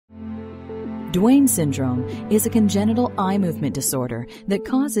Duane Syndrome is a congenital eye movement disorder that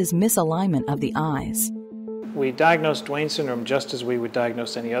causes misalignment of the eyes. We diagnose Duane syndrome just as we would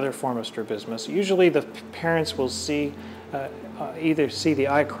diagnose any other form of strabismus. Usually the parents will either see the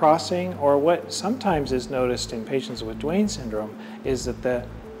eye crossing, or what sometimes is noticed in patients with Duane syndrome is that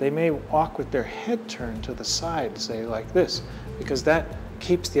they may walk with their head turned to the side, say like this, because that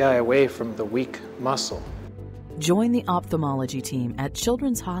keeps the eye away from the weak muscle. Join the ophthalmology team at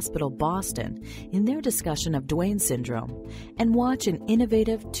Children's Hospital Boston in their discussion of Duane syndrome and watch an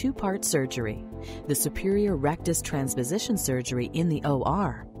innovative two-part surgery, the superior rectus transposition surgery in the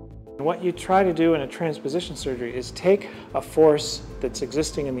OR. What you try to do in a transposition surgery is take a force that's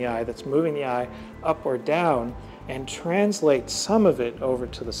existing in the eye, that's moving the eye up or down, and translate some of it over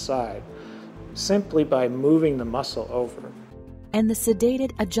to the side, simply by moving the muscle over. And the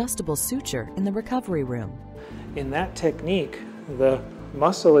sedated adjustable suture in the recovery room. In that technique, the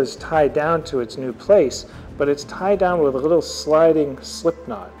muscle is tied down to its new place, but it's tied down with a little sliding slip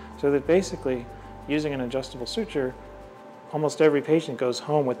knot, so that basically, using an adjustable suture, almost every patient goes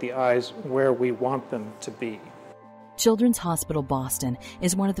home with the eyes where we want them to be. Children's Hospital Boston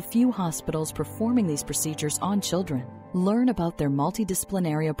is one of the few hospitals performing these procedures on children. Learn about their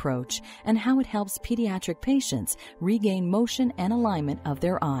multidisciplinary approach and how it helps pediatric patients regain motion and alignment of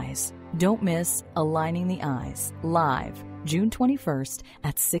their eyes. Don't miss Aligning the Eyes, live June 21st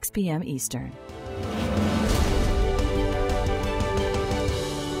at 6 p.m. Eastern.